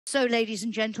So, ladies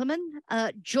and gentlemen,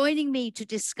 joining me to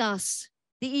discuss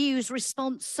the EU's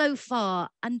response so far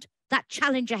and that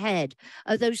challenge ahead,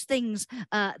 those things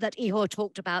that Ihor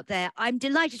talked about there. I'm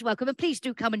delighted to welcome, and please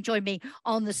do come and join me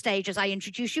on the stage as I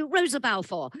introduce you, Rosa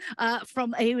Balfour,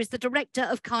 who is the Director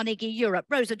of Carnegie Europe.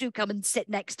 Rosa, do come and sit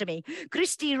next to me.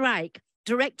 Kristi Raik,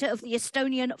 Director of the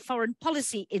Estonian Foreign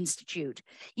Policy Institute.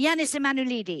 Janis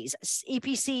Emmanouilidis,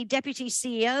 EPC Deputy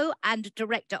CEO and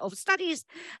Director of Studies.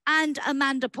 And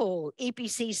Amanda Paul,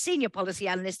 EPC Senior Policy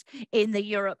Analyst in the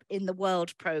Europe in the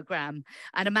World Programme.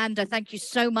 And Amanda, thank you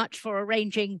so much for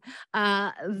arranging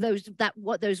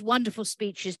those wonderful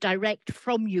speeches direct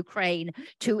from Ukraine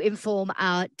to inform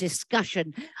our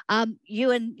discussion.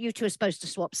 You two are supposed to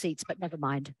swap seats, but never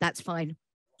mind, that's fine.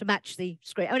 To match the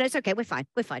screen. Oh, no, it's okay. We're fine.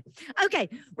 We're fine. Okay,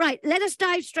 right. Let us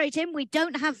dive straight in. We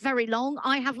don't have very long.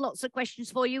 I have lots of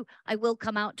questions for you. I will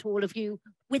come out to all of you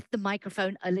with the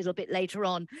microphone a little bit later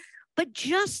on. But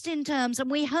just in terms,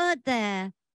 and we heard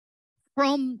there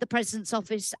from the President's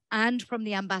office and from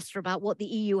the ambassador about what the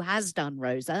EU has done,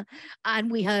 Rosa,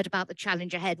 and we heard about the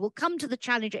challenge ahead. We'll come to the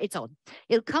challenge. It's on.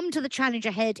 It'll come to the challenge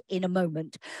ahead in a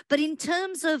moment. But in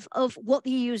terms of what the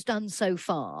EU has done so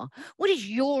far, what is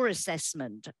your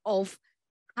assessment of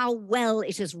how well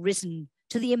it has risen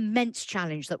to the immense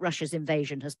challenge that Russia's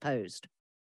invasion has posed?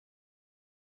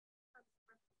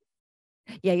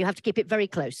 Yeah, you have to keep it very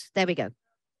close. There we go.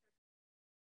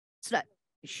 So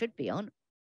it should be on.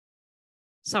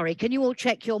 Sorry, can you all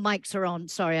check your mics are on?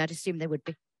 Sorry, I'd assume they would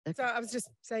be. So I was just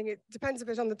saying it depends a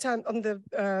bit on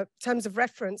the terms of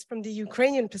reference. From the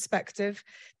Ukrainian perspective,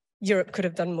 Europe could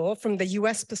have done more. From the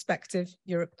US perspective,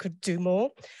 Europe could do more.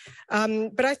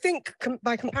 But I think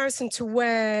by comparison to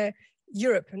where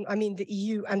Europe, and I mean the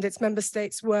EU and its member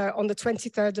states were on the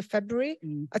 23rd of February,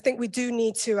 I think we do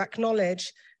need to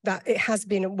acknowledge that it has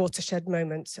been a watershed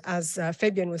moment, as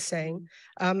Fabian was saying,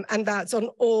 and that's on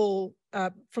all,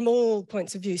 from all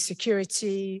points of view: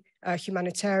 security,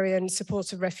 humanitarian,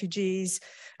 support of refugees,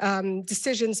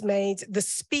 decisions made, the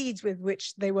speed with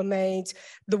which they were made,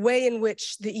 the way in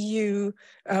which the EU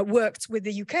worked with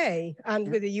the UK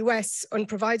and with the US on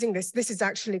providing this. This is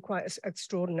actually quite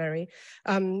extraordinary.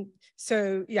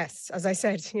 So yes, as I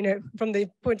said, you know, from the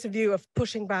point of view of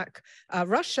pushing back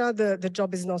Russia, the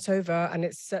job is not over, and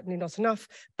it's certainly not enough.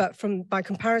 But by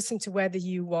comparison to where the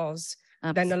EU was,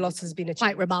 then a lot has been achieved.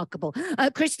 Quite remarkable.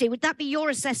 Kristi, would that be your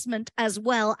assessment as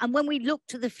well? And when we look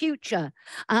to the future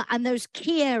and those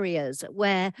key areas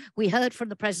where we heard from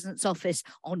the President's office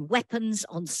on weapons,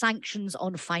 on sanctions,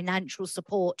 on financial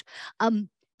support,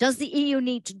 does the EU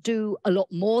need to do a lot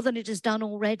more than it has done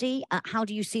already? How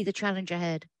do you see the challenge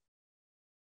ahead?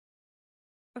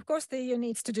 Of course, the EU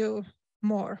needs to do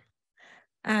more.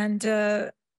 And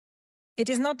it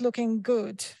is not looking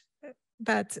good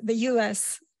that the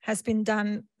US has been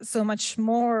done so much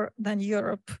more than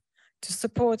Europe to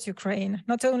support Ukraine,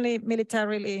 not only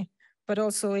militarily, but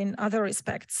also in other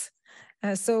respects.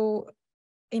 So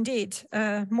indeed,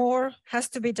 more has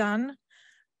to be done,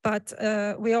 but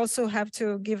we also have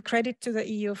to give credit to the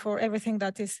EU for everything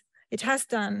that it has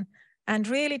done, and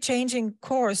really changing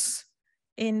course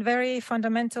in very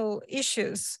fundamental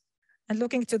issues. And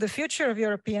looking to the future of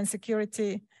European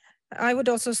security, I would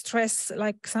also stress,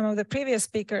 like some of the previous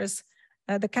speakers,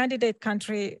 the candidate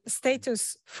country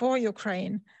status for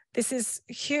Ukraine. This is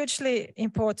hugely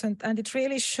important, and it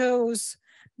really shows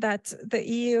that the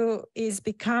EU is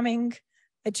becoming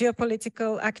a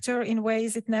geopolitical actor in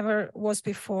ways it never was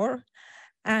before.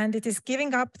 And it is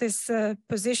giving up this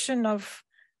position of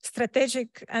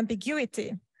strategic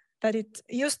ambiguity that it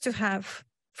used to have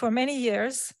for many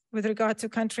years with regard to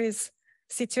countries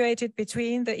situated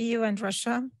between the EU and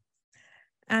Russia.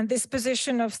 And this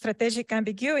position of strategic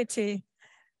ambiguity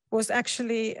was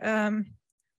actually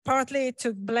partly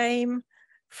to blame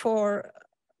for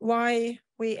why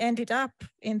we ended up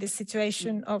in this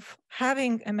situation of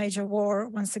having a major war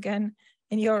once again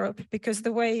in Europe, because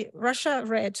the way Russia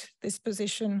read this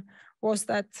position was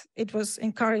that it was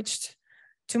encouraged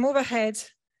to move ahead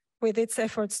with its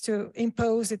efforts to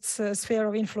impose its sphere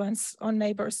of influence on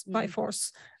neighbors by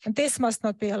force. And this must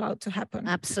not be allowed to happen.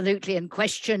 Absolutely. And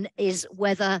question is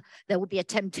whether there will be a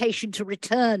temptation to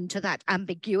return to that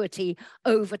ambiguity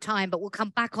over time. But we'll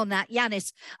come back on that.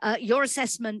 Janis, your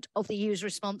assessment of the EU's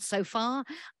response so far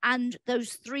and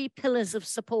those three pillars of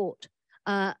support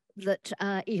that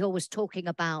Ihor was talking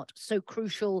about, so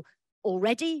crucial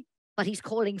already, but he's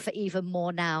calling for even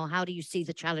more now. How do you see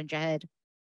the challenge ahead?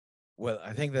 Well,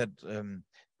 I think that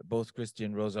both Kristi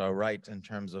and Rosa are right in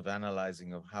terms of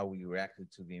analyzing of how we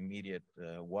reacted to the immediate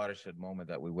watershed moment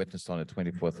that we witnessed on the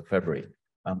 24th of February.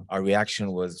 Our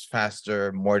reaction was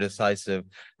faster, more decisive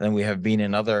than we have been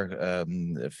in other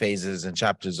phases and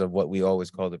chapters of what we always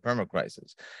call the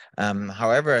perma-crisis.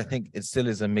 However, I think it still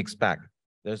is a mixed bag.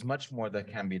 There's much more that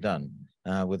can be done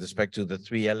with respect to the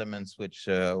three elements which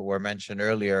were mentioned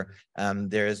earlier.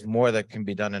 There is more that can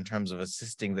be done in terms of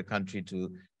assisting the country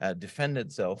to defend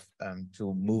itself,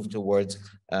 to move towards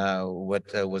what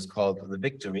was called the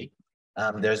victory.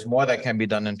 There's more that can be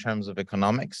done in terms of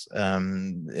economics,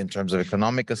 in terms of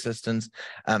economic assistance.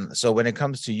 So when it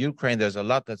comes to Ukraine, there's a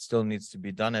lot that still needs to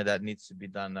be done, and that needs to be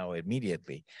done now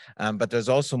immediately. But there's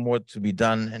also more to be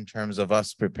done in terms of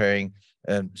us preparing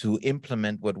to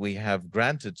implement what we have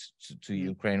granted to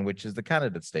Ukraine, which is the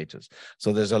candidate status.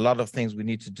 So there's a lot of things we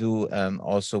need to do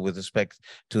also with respect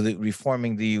to the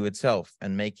reforming the EU itself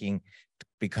and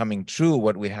becoming true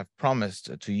what we have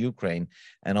promised to Ukraine,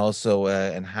 and also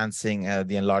enhancing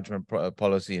the enlargement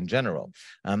policy in general.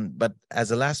 But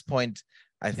as a last point,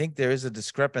 I think there is a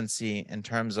discrepancy in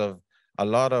terms of a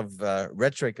lot of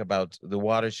rhetoric about the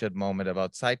watershed moment,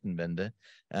 about Zeitenwende,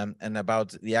 and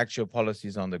about the actual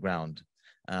policies on the ground.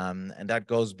 And that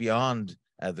goes beyond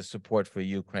the support for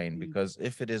Ukraine, because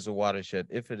if it is a watershed,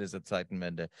 if it is a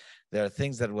Zeitenwende, there are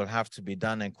things that will have to be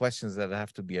done and questions that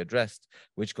have to be addressed,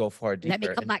 which go far deeper. Let me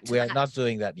come back to we that. are not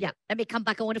doing that yet. Yeah, let me come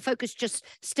back. I want to focus just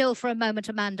still for a moment,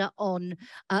 Amanda, on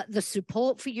the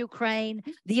support for Ukraine,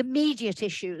 the immediate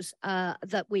issues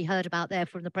that we heard about there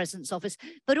from the President's office,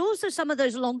 but also some of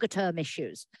those longer term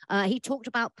issues. He talked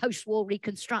about post-war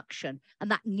reconstruction and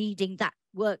that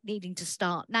work needing to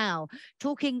start now,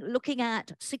 looking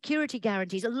at security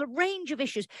guarantees, a range of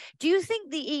issues. Do you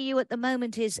think the EU at the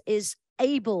moment is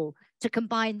able to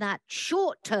combine that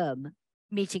short-term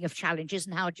meeting of challenges,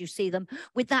 and how do you see them,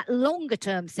 with that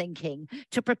longer-term thinking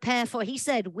to prepare for, he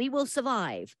said, we will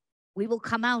survive, we will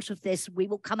come out of this, we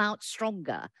will come out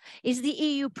stronger. Is the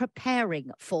EU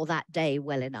preparing for that day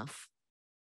well enough?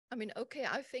 I mean, okay,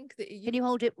 I think the EU... Can you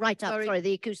hold it right up? Sorry,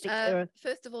 the acoustics are...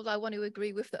 First of all, I want to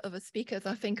agree with the other speakers.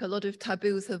 I think a lot of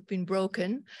taboos have been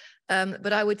broken,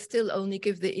 but I would still only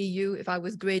give the EU, if I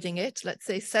was grading it, let's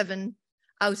say 7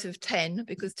 out of 10,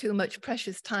 because too much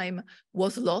precious time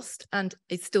was lost and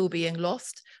it's still being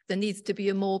lost. There needs to be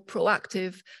a more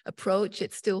proactive approach.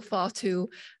 It's still far too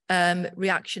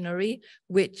reactionary,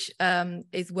 which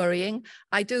is worrying.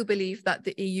 I do believe that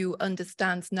the EU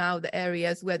understands now the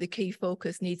areas where the key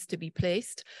focus needs to be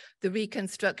placed. The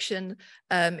reconstruction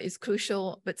is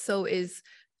crucial, but so is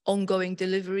ongoing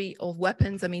delivery of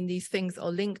weapons. I mean, these things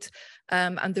are linked,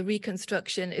 and the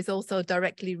reconstruction is also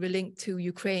directly linked to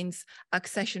Ukraine's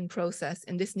accession process,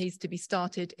 and this needs to be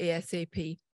started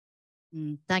ASAP.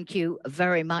 Thank you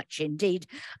very much indeed.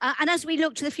 And as we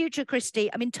look to the future, Kristi,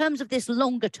 I mean, in terms of this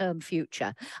longer term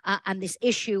future and this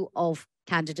issue of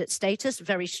candidate status,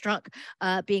 very struck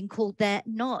being called there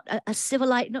not a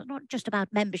civilized, not just about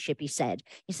membership, he said.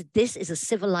 He said this is a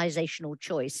civilizational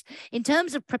choice. In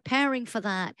terms of preparing for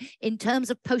that, in terms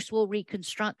of post-war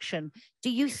reconstruction, do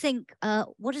you think,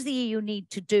 what does the EU need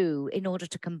to do in order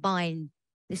to combine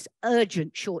this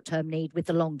urgent short-term need with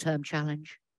the long-term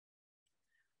challenge?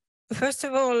 First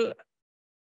of all,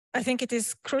 I think it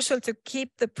is crucial to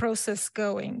keep the process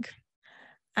going.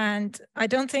 And I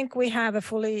don't think we have a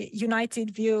fully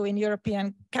united view in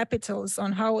European capitals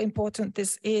on how important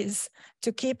this is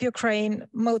to keep Ukraine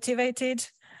motivated.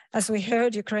 As we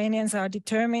heard, Ukrainians are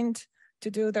determined to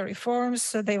do the reforms,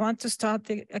 so they want to start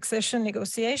the accession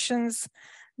negotiations.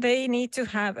 They need to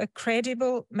have a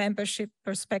credible membership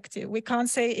perspective. We can't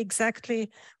say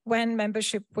exactly when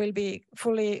membership will be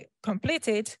fully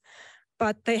completed,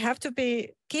 but they have to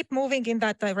keep moving in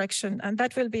that direction. And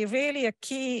that will be really a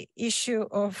key issue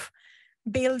of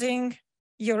building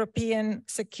European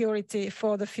security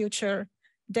for the future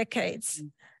decades.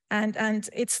 And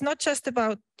it's not just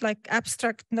about like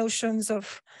abstract notions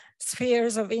of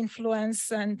spheres of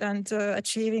influence and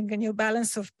achieving a new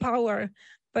balance of power,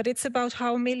 but it's about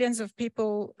how millions of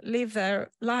people live their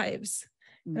lives.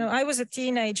 You know, I was a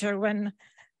teenager when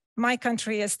my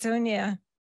country, Estonia,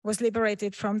 was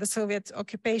liberated from the Soviet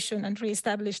occupation and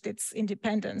reestablished its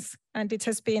independence. And it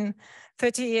has been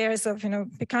 30 years of,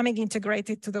 becoming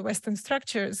integrated to the Western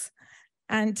structures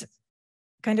and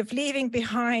kind of leaving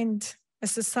behind a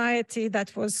society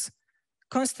that was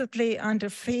constantly under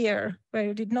fear, where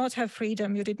you did not have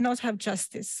freedom, you did not have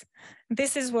justice.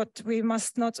 This is what we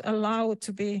must not allow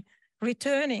to be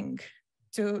returning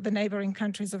to the neighboring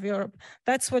countries of Europe.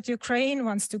 That's what Ukraine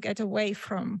wants to get away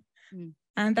from.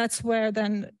 And that's where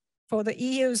then for the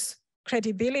EU's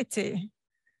credibility,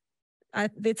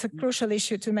 it's a crucial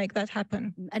issue to make that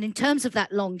happen. And in terms of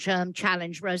that long-term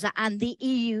challenge, Rosa, and the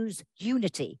EU's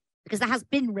unity because there has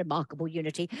been remarkable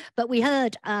unity, but we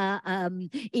heard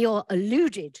Ihor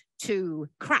alluded to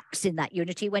cracks in that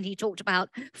unity when he talked about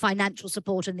financial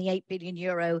support and the €8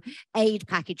 billion aid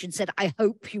package and said, I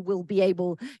hope you will be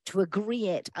able to agree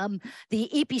it. The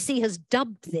EPC has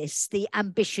dubbed this the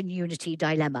ambition unity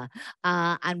dilemma.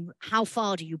 And how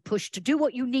far do you push to do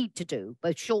what you need to do,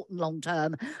 both short and long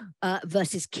term,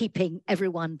 versus keeping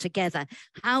everyone together?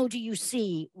 How do you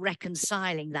see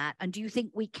reconciling that? And do you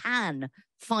think we can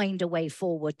find a way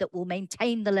forward that will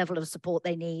maintain the level of support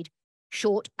they need,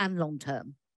 short and long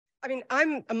term? I mean,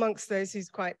 I'm amongst those who's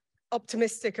quite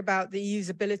optimistic about the EU's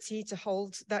ability to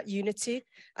hold that unity.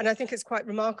 And I think it's quite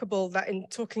remarkable that in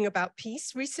talking about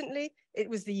peace recently, it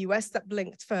was the US that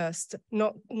blinked first,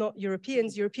 not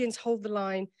Europeans. Europeans hold the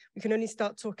line. We can only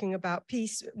start talking about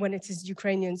peace when it is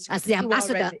Ukrainians. As the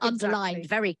ambassador underlined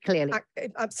very clearly.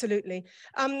 Absolutely.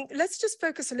 Let's just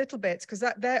focus a little bit, because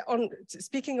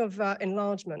speaking of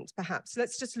enlargement, perhaps,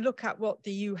 let's just look at what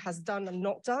the EU has done and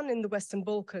not done in the Western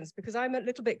Balkans, because I'm a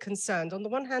little bit concerned. On the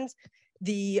one hand,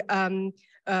 the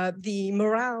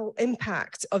morale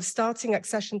impact of starting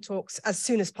accession talks as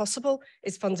soon as possible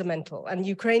is fundamental, and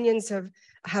Ukrainians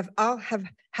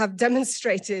have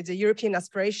demonstrated a European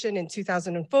aspiration in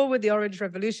 2004 with the Orange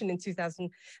Revolution in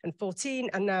 2014,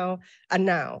 and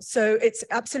now. So it's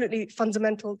absolutely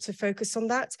fundamental to focus on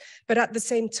that. But at the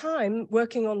same time,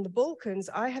 working on the Balkans,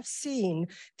 I have seen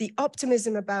the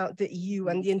optimism about the EU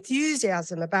and the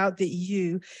enthusiasm about the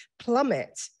EU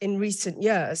plummet in recent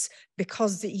years,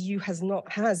 because the EU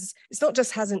it's not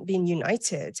just hasn't been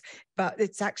united, but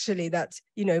it's actually that,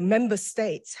 you know, member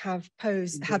states have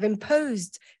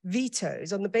imposed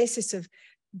vetoes on the basis of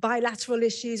bilateral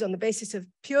issues, on the basis of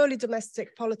purely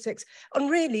domestic politics, on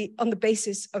the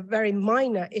basis of very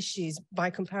minor issues by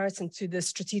comparison to the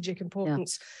strategic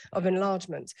importance of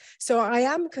enlargement. So I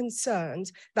am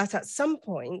concerned that at some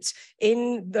point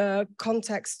in the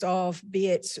context of, be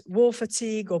it war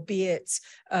fatigue or be it,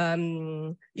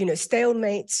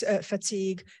 stalemate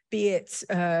fatigue, be it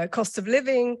cost of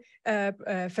living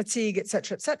fatigue, et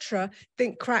cetera, I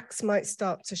think cracks might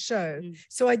start to show.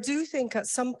 So I do think at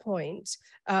some point,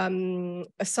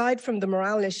 aside from the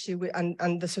morale issue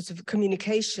and the sort of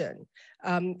communication,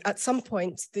 at some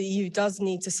point the EU does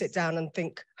need to sit down and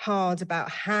think hard about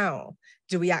how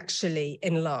do we actually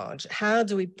enlarge? How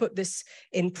do we put this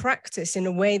in practice in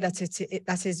a way that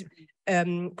is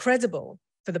credible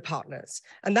for the partners?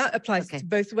 And that applies to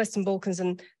both the Western Balkans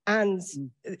and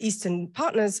Eastern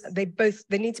partners. They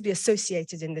need to be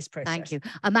associated in this process. Thank you.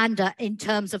 Amanda, in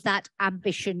terms of that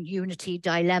ambition unity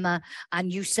dilemma,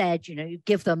 and you said, you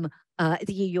give them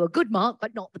the EU a good mark,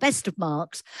 but not the best of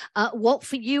marks. What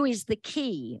for you is the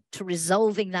key to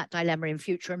resolving that dilemma in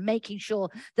future and making sure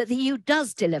that the EU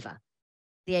does deliver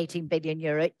the €18 billion,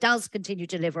 it does continue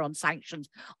to deliver on sanctions,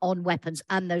 on weapons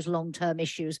and those long-term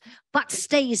issues, but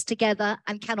stays together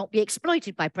and cannot be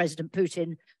exploited by President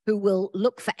Putin, who will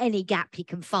look for any gap he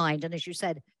can find? And as you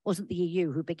said, it wasn't the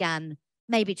EU who began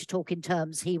maybe to talk in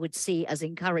terms he would see as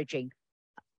encouraging.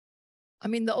 I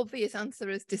mean, the obvious answer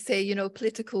is to say,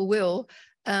 political will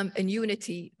and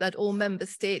unity, that all member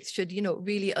states should,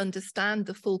 really understand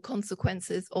the full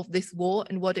consequences of this war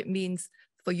and what it means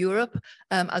for Europe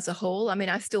as a whole. I mean,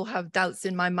 I still have doubts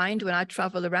in my mind when I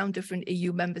travel around different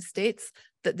EU member states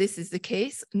that this is the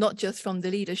case, not just from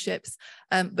the leaderships,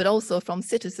 but also from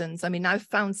citizens. I mean, I've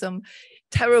found some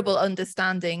terrible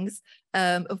understandings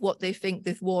of what they think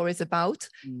this war is about.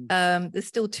 There's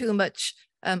still too much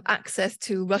access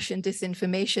to Russian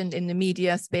disinformation in the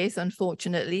media space,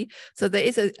 unfortunately. So there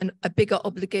is a bigger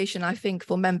obligation, I think,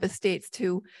 for member states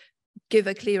to give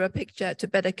a clearer picture, to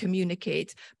better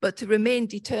communicate, but to remain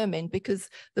determined, because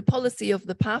the policy of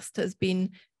the past has been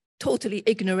totally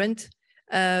ignorant,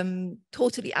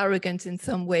 totally arrogant in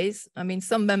some ways. I mean,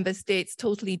 some member states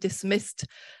totally dismissed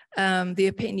the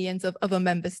opinions of other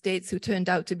member states who turned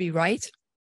out to be right.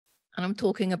 And I'm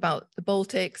talking about the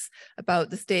Baltics, about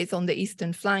the states on the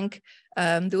eastern flank.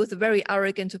 There was a very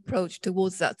arrogant approach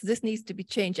towards that. So this needs to be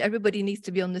changed. Everybody needs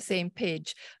to be on the same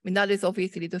page. I mean, that is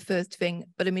obviously the first thing.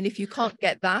 But I mean, if you can't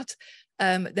get that,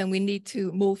 then we need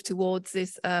to move towards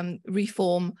this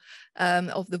reform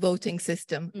of the voting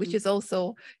system, which is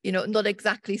also, not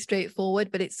exactly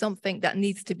straightforward, but it's something that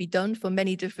needs to be done for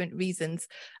many different reasons.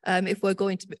 If we're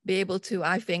going to be able to,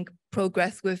 I think,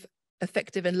 progress with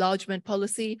effective enlargement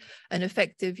policy and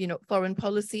effective, foreign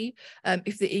policy,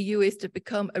 if the EU is to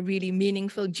become a really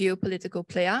meaningful geopolitical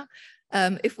player,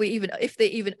 if they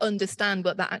even understand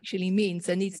what that actually means.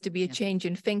 There needs to be a change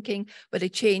in thinking, but a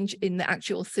change in the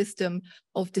actual system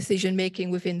of decision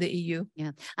making within the EU.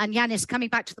 Yeah, and Janis, coming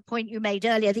back to the point you made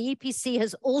earlier, the EPC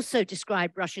has also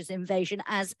described Russia's invasion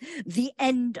as the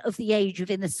end of the age of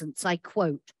innocence. I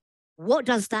quote. What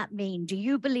does that mean? Do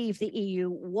you believe the EU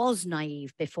was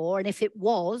naive before? And if it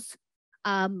was,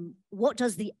 what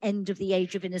does the end of the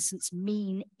age of innocence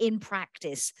mean in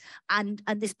practice? And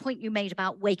this point you made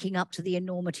about waking up to the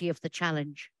enormity of the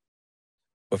challenge.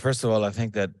 Well, first of all, I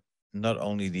think that not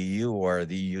only the EU or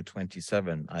the EU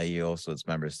 27, i.e. also its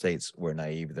member states, were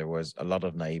naive. There was a lot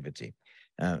of naivety.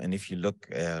 And if you look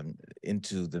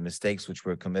into the mistakes which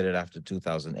were committed after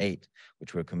 2008,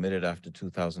 which were committed after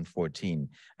 2014,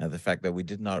 the fact that we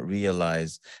did not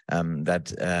realize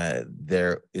that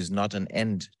there is not an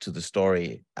end to the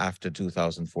story after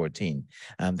 2014,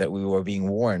 that we were being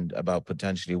warned about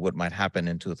potentially what might happen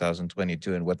in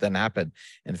 2022 and what then happened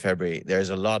in February. There's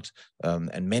a lot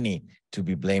and many to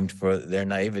be blamed for their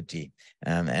naivety.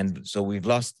 And so we've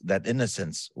lost that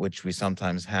innocence, which we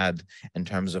sometimes had in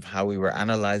terms of how we were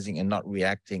analyzing and not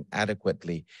reacting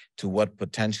adequately to what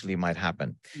potentially might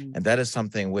happen. And that is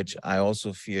something which I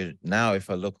also fear now, if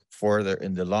I look further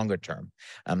in the longer term.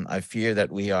 I fear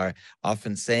that we are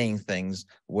often saying things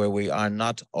where we are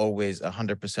not always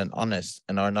 100% honest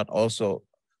and are not also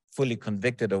fully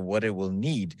convicted of what it will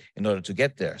need in order to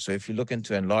get there. So if you look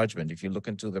into enlargement, if you look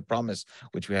into the promise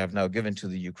which we have now given to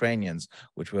the Ukrainians,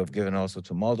 which we have given also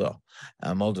to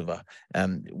Moldova,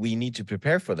 we need to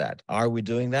prepare for that. Are we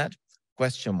doing that?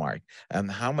 Question mark.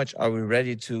 How much are we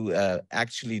ready to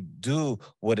actually do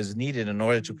what is needed in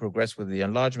order to progress with the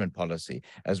enlargement policy?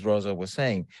 As Rosa was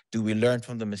saying, do we learn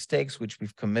from the mistakes which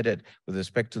we've committed with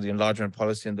respect to the enlargement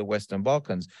policy in the Western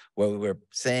Balkans, where we were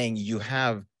saying you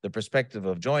have the perspective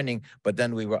of joining, but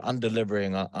then we were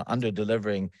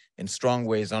under-delivering in strong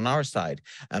ways on our side.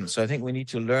 So I think we need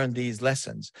to learn these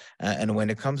lessons. And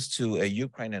when it comes to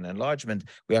Ukraine and enlargement,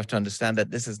 we have to understand that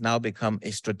this has now become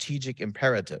a strategic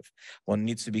imperative. One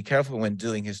needs to be careful when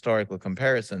doing historical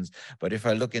comparisons, but if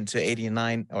I look into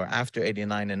 89 or after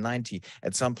 89 and 90,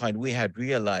 at some point we had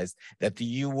realized that the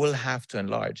EU will have to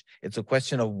enlarge. It's a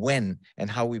question of when and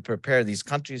how we prepare these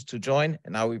countries to join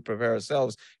and how we prepare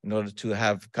ourselves in order to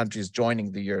have countries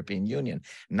joining the European Union.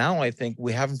 Now, I think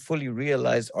we haven't fully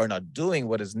realized or not doing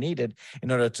what is needed in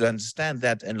order to understand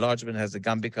that enlargement has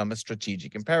become a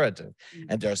strategic imperative.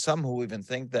 And there are some who even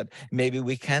think that maybe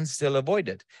we can still avoid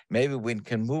it. Maybe we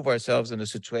can move ourselves in a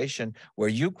situation where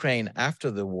Ukraine,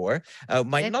 after the war,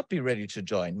 might not be ready to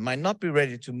join, might not be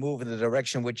ready to move in the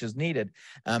direction which is needed.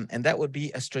 And that would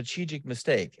be a strategic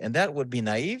mistake. And that would be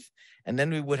naive. And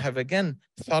then we would have again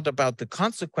thought about the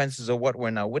consequences of what we're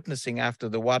now witnessing after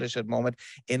the watershed moment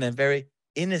in a very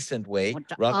innocent way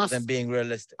rather than being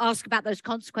realistic. Ask about those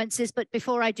consequences. But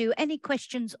before I do, any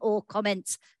questions or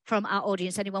comments from our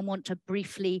audience? Anyone want to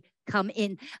briefly come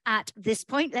in at this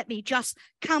point? Let me just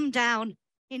come down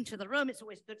into the room. It's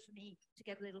always good for me to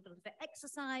get a little bit of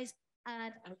exercise.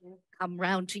 And I will come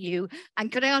round to you.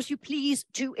 And could I ask you please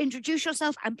to introduce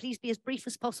yourself and please be as brief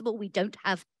as possible. We don't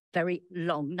have very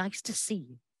long. Nice to see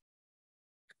you.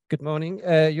 Good morning,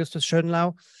 Justus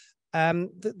Schönlau.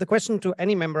 The question to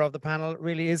any member of the panel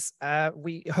really is,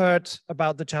 we heard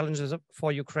about the challenges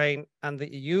for Ukraine and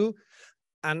the EU,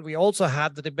 and we also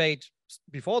had the debate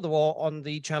before the war on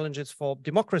the challenges for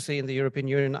democracy in the European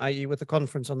Union, i.e. with the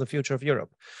conference on the future of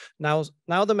Europe. Now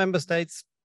the member states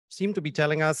seem to be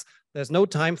telling us there's no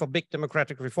time for big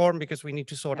democratic reform because we need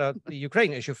to sort out the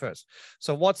Ukraine issue first.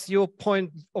 So what's your point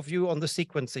of view on the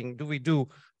sequencing? Do we do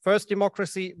first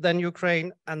democracy, then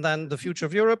Ukraine, and then the future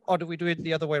of Europe, or do we do it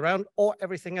the other way around, or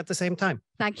everything at the same time?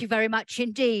 Thank you very much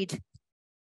indeed.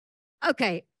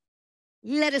 Okay,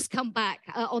 let us come back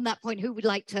on that point. Who would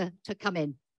like to come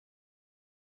in?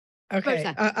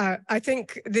 Okay, I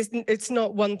think it's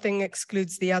not one thing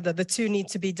excludes the other. The two need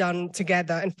to be done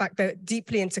together. In fact, they're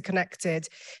deeply interconnected.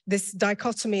 This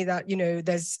dichotomy that, you know,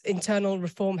 there's internal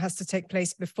reform has to take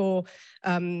place before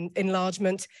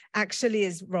enlargement actually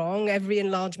is wrong. Every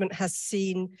enlargement has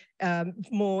seen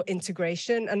more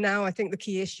integration. And now I think the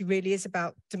key issue really is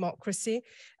about democracy.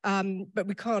 But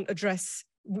we can't address,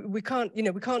 we can't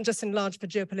just enlarge for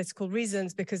geopolitical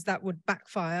reasons because that would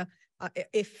backfire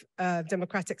if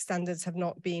democratic standards have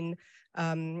been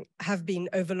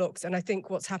overlooked. And I think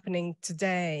what's happening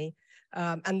today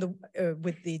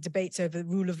with the debates over the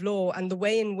rule of law and the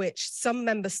way in which some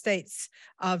member states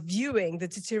are viewing the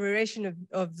deterioration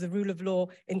of the rule of law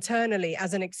internally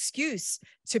as an excuse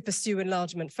to pursue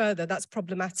enlargement further, that's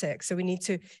problematic. So we need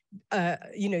to,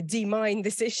 demine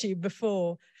this issue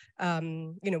before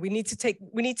We need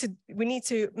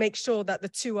to make sure that the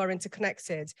two are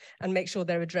interconnected and make sure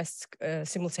they're addressed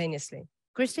simultaneously.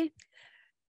 Kristi?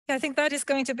 I think that is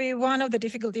going to be one of the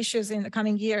difficult issues in the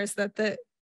coming years, that the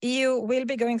EU will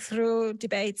be going through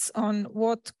debates on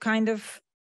what kind of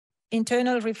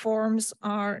internal reforms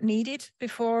are needed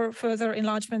before further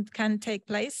enlargement can take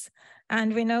place.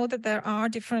 And we know that there are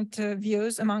different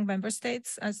views among member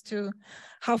states as to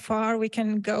how far we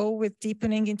can go with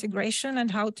deepening integration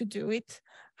and how to do it,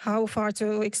 how far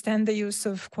to extend the use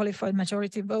of qualified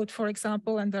majority vote, for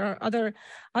example. And there are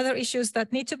other issues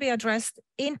that need to be addressed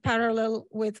in parallel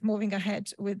with moving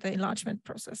ahead with the enlargement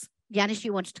process. Janis,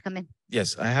 you wanted to come in.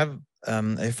 Yes, I have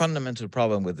a fundamental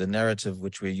problem with the narrative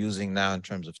which we're using now in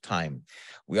terms of time.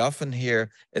 We often hear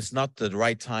it's not the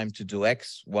right time to do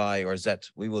X, Y, or Z.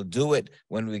 We will do it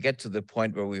when we get to the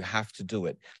point where we have to do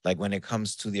it. Like when it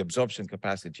comes to the absorption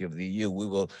capacity of the EU, we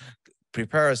will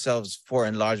prepare ourselves for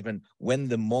enlargement when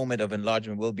the moment of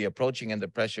enlargement will be approaching and the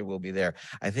pressure will be there.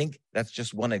 I think that's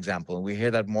just one example. And we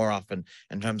hear that more often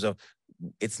in terms of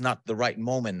it's not the right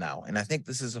moment now. And I think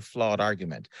this is a flawed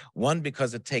argument. One,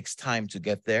 because it takes time to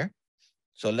get there.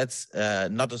 So let's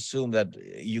not assume that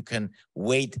you can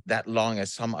wait that long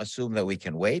as some assume that we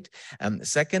can wait.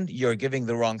 Second, you're giving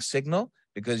the wrong signal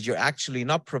because you're actually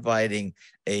not providing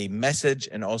a message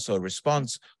and also a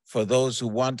response for those who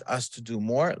want us to do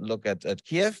more. Look at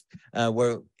Kiev.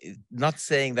 We're not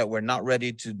saying that we're not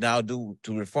ready to now to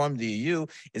reform the EU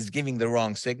is giving the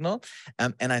wrong signal.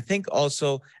 And I think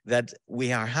also that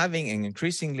we are having, and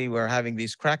increasingly we're having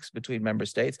these cracks between member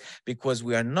states because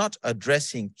we are not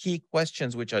addressing key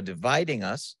questions which are dividing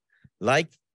us, like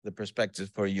the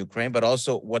perspective for Ukraine, but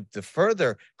also what the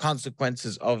further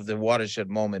consequences of the watershed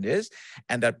moment is.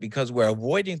 And that because we're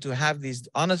avoiding to have these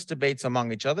honest debates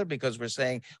among each other, because we're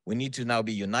saying we need to now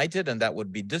be united and that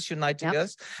would be disuniting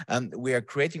us, we are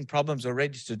creating problems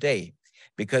already today.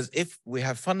 Because if we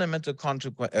have fundamental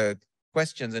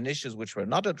questions and issues which we're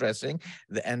not addressing,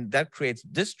 and that creates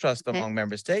distrust among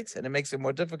member states, and it makes it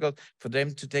more difficult for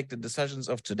them to take the decisions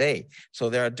of today. So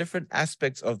there are different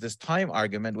aspects of this time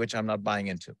argument which I'm not buying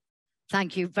into.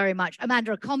 Thank you very much.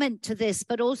 Amanda, a comment to this,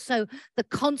 but also the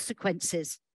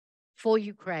consequences for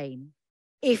Ukraine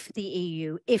if the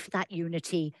EU, if that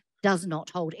unity does not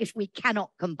hold, if we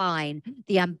cannot combine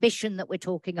the ambition that we're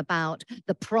talking about,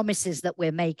 the promises that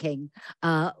we're making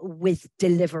with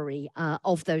delivery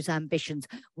of those ambitions,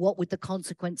 what would the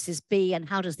consequences be and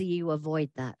how does the EU avoid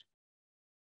that?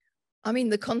 I mean,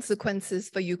 the consequences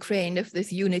for Ukraine, if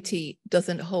this unity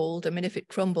doesn't hold, I mean, if it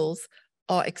crumbles,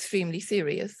 are extremely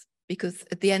serious because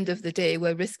at the end of the day,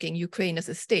 we're risking Ukraine as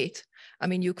a state. I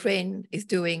mean, Ukraine is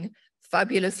doing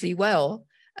fabulously well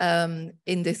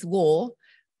in this war,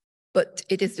 but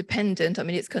it is dependent, I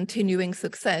mean, its continuing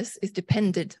success is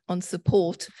dependent on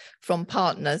support from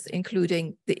partners,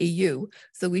 including the EU.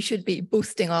 So we should be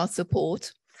boosting our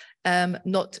support,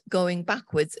 not going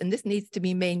backwards. And this needs to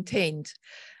be maintained.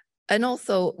 And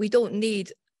also, we don't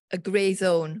need a gray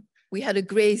zone. We had a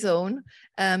gray zone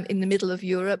in the middle of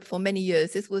Europe for many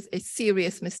years. This was a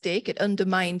serious mistake. It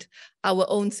undermined our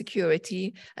own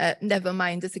security, never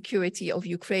mind the security of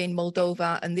Ukraine,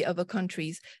 Moldova, and the other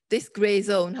countries. This gray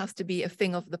zone has to be a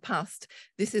thing of the past.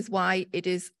 This is why it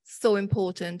is so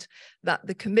important that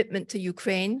the commitment to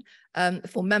Ukraine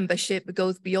for membership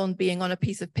goes beyond being on a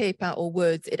piece of paper or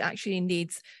words. It actually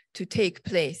needs to take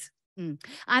place.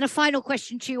 And a final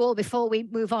question to you all before we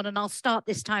move on, and I'll start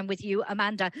this time with you,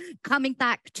 Amanda. Coming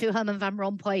back to Herman Van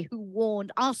Rompuy, who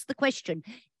asked the question,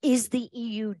 is the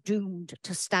EU doomed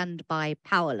to stand by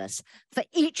powerless? For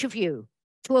each of you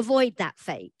to avoid that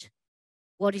fate,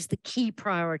 what is the key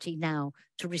priority now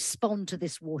to respond to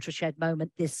this watershed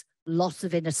moment, this loss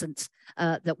of innocence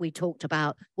that we talked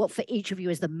about? What for each of you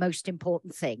is the most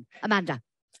important thing? Amanda.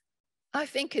 I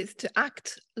think it's to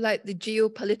act like the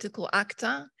geopolitical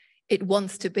actor it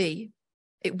wants to be.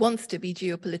 It wants to be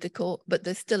geopolitical, but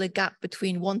there's still a gap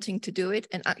between wanting to do it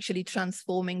and actually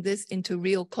transforming this into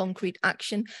real concrete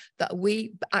action that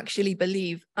we actually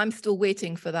believe. I'm still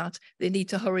waiting for that. They need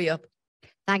to hurry up.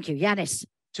 Thank you. Janis.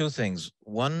 Two things.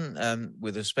 One,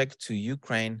 with respect to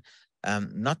Ukraine,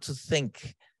 not to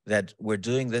think that we're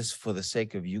doing this for the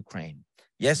sake of Ukraine.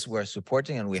 Yes, we're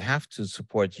supporting and we have to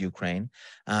support Ukraine,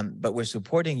 but we're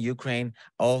supporting Ukraine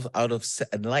out of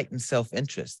enlightened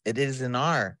self-interest. It is in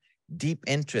our deep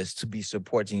interest to be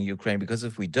supporting Ukraine because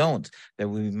if we don't, there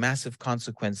will be massive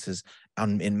consequences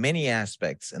in many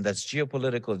aspects, and that's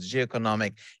geopolitical, it's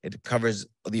geoeconomic, it covers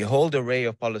the whole array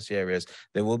of policy areas.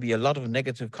 There will be a lot of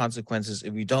negative consequences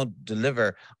if we don't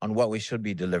deliver on what we should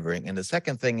be delivering. And the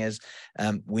second thing is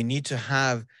we need to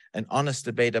have an honest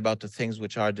debate about the things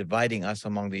which are dividing us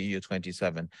among the EU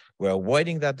 27. We're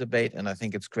avoiding that debate, and I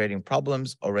think it's creating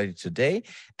problems already today,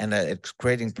 and it's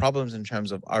creating problems in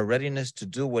terms of our readiness to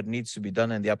do what needs to be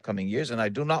done in the upcoming years. And I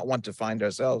do not want to find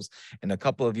ourselves in a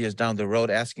couple of years down the road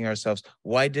asking ourselves,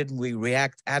 why didn't we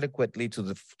react adequately to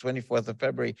the 24th of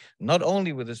February, not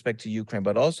only with respect to Ukraine,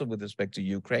 but also with respect to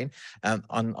Ukraine,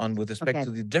 with respect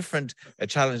to the different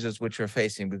challenges which we're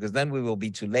facing, because then we will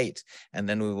be too late. And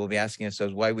then we will be asking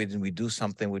ourselves, why didn't we do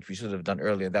something which we should have done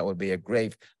earlier? That would be a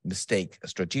grave mistake, a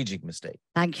strategic mistake.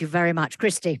 Thank you very much.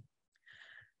 Kristi.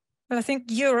 Well, I think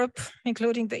Europe,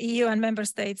 including the EU and member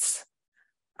states,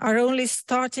 are only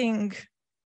starting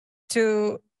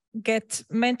to get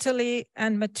mentally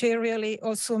and materially,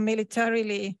 also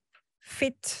militarily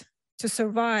fit to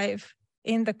survive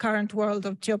in the current world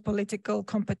of geopolitical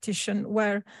competition,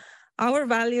 where our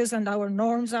values and our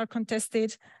norms are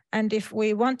contested. And if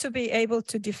we want to be able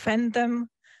to defend them,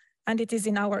 and it is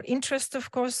in our interest,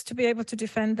 of course, to be able to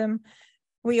defend them,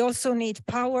 we also need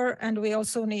power and we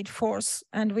also need force.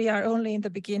 And we are only in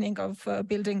the beginning of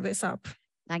building this up.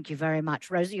 Thank you very much.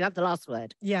 Rosa, you have the last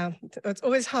word. Yeah, it's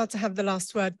always hard to have the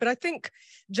last word. But I think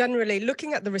generally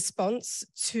looking at the response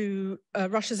to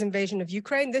Russia's invasion of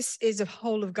Ukraine, this is a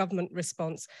whole of government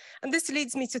response. And this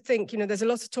leads me to think, there's a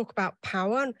lot of talk about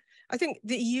power. I think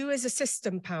the EU is a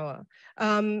system power,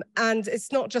 and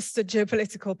it's not just a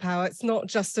geopolitical power, it's not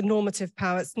just a normative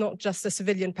power, it's not just a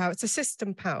civilian power, it's a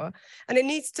system power. And it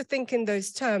needs to think in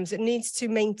those terms. It needs to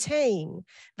maintain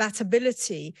that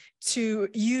ability to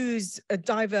use a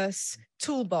diverse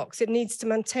toolbox. It needs to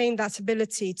maintain that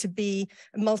ability to be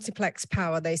a multiplex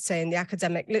power, they say in the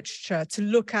academic literature, to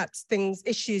look at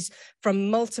issues from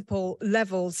multiple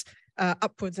levels,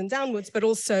 upwards and downwards, but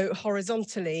also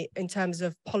horizontally in terms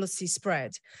of policy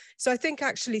spread. So I think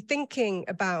actually thinking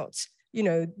about,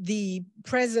 the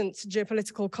present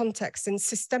geopolitical context in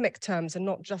systemic terms and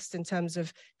not just in terms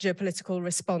of geopolitical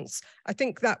response, I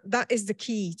think that is the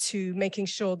key to making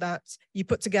sure that you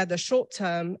put together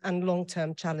short-term and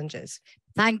long-term challenges.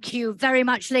 Thank you very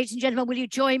much, ladies and gentlemen. Will you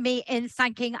join me in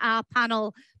thanking our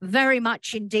panel very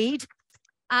much indeed?